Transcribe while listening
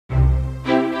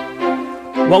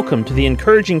Welcome to the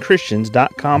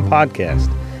EncouragingChristians.com podcast.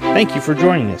 Thank you for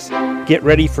joining us. Get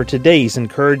ready for today's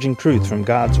encouraging truth from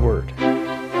God's Word.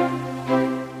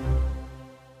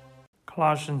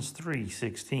 Colossians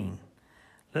 3:16.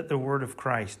 Let the word of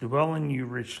Christ dwell in you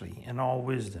richly in all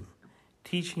wisdom,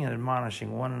 teaching and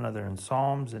admonishing one another in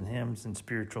psalms and hymns and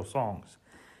spiritual songs,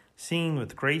 singing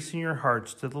with grace in your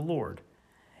hearts to the Lord.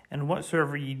 And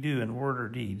whatsoever ye do in word or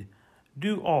deed,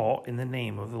 do all in the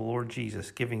name of the Lord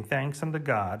Jesus, giving thanks unto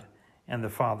God and the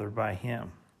Father by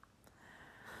him.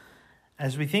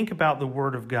 As we think about the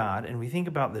Word of God and we think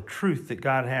about the truth that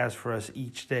God has for us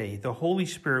each day, the Holy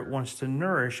Spirit wants to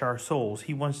nourish our souls.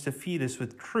 He wants to feed us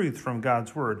with truth from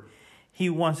God's Word. He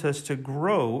wants us to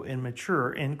grow and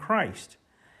mature in Christ.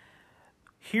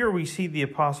 Here we see the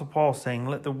Apostle Paul saying,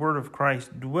 let the word of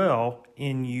Christ dwell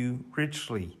in you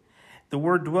richly. The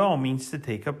word dwell means to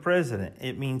take up residence.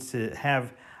 It means to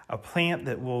have a plant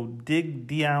that will dig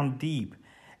down deep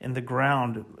in the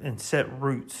ground and set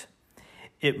roots.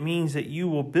 It means that you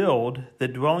will build the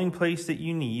dwelling place that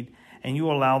you need, and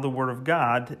you allow the Word of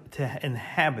God to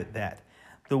inhabit that.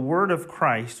 The Word of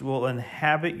Christ will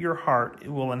inhabit your heart, it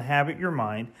will inhabit your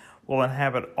mind, will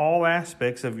inhabit all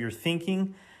aspects of your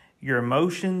thinking, your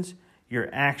emotions, your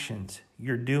actions,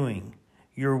 your doing,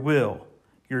 your will,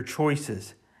 your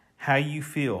choices, how you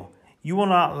feel. You will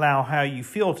not allow how you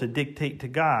feel to dictate to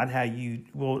God how you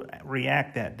will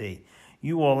react that day.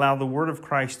 You will allow the Word of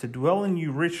Christ to dwell in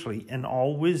you richly in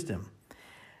all wisdom.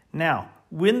 Now,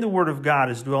 when the Word of God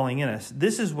is dwelling in us,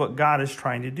 this is what God is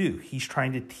trying to do. He's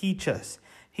trying to teach us.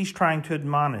 He's trying to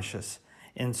admonish us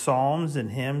in psalms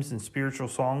and hymns and spiritual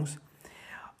songs.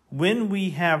 When we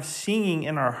have singing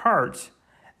in our hearts,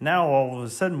 now all of a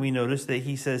sudden we notice that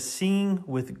he says, sing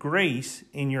with grace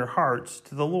in your hearts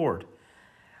to the Lord.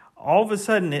 All of a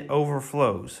sudden it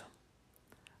overflows.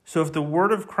 So if the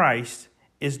Word of Christ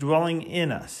is dwelling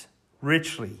in us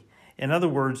richly, in other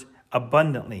words,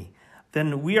 abundantly,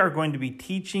 then we are going to be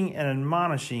teaching and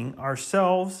admonishing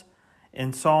ourselves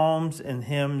in psalms and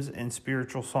hymns and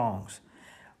spiritual songs.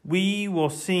 We will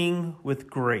sing with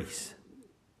grace.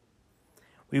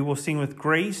 We will sing with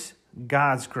grace,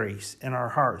 God's grace, in our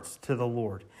hearts to the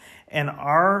Lord. And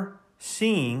our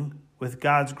singing with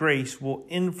God's grace will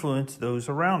influence those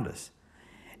around us.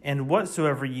 And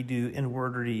whatsoever ye do in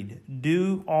word or deed,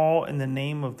 do all in the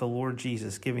name of the Lord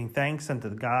Jesus, giving thanks unto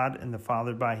God and the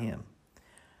Father by him.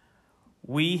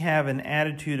 We have an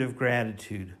attitude of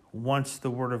gratitude once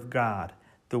the Word of God,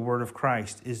 the Word of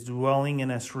Christ, is dwelling in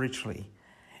us richly.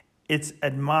 It's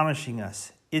admonishing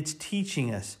us. It's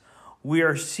teaching us. We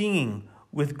are singing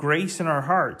with grace in our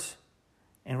hearts,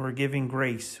 and we're giving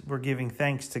grace. We're giving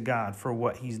thanks to God for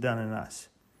what he's done in us.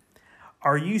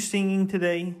 Are you singing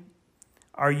today?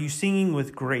 Are you singing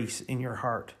with grace in your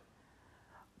heart?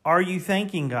 Are you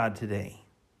thanking God today?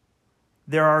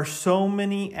 There are so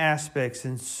many aspects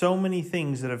and so many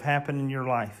things that have happened in your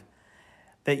life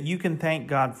that you can thank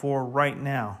God for right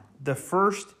now. The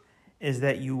first is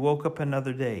that you woke up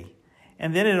another day.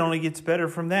 And then it only gets better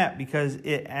from that because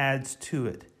it adds to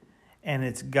it. And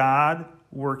it's God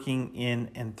working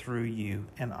in and through you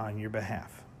and on your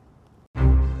behalf.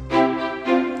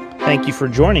 Thank you for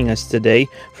joining us today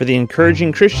for the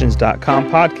EncouragingChristians.com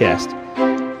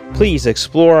podcast. Please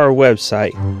explore our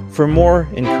website for more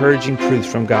encouraging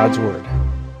truths from God's Word.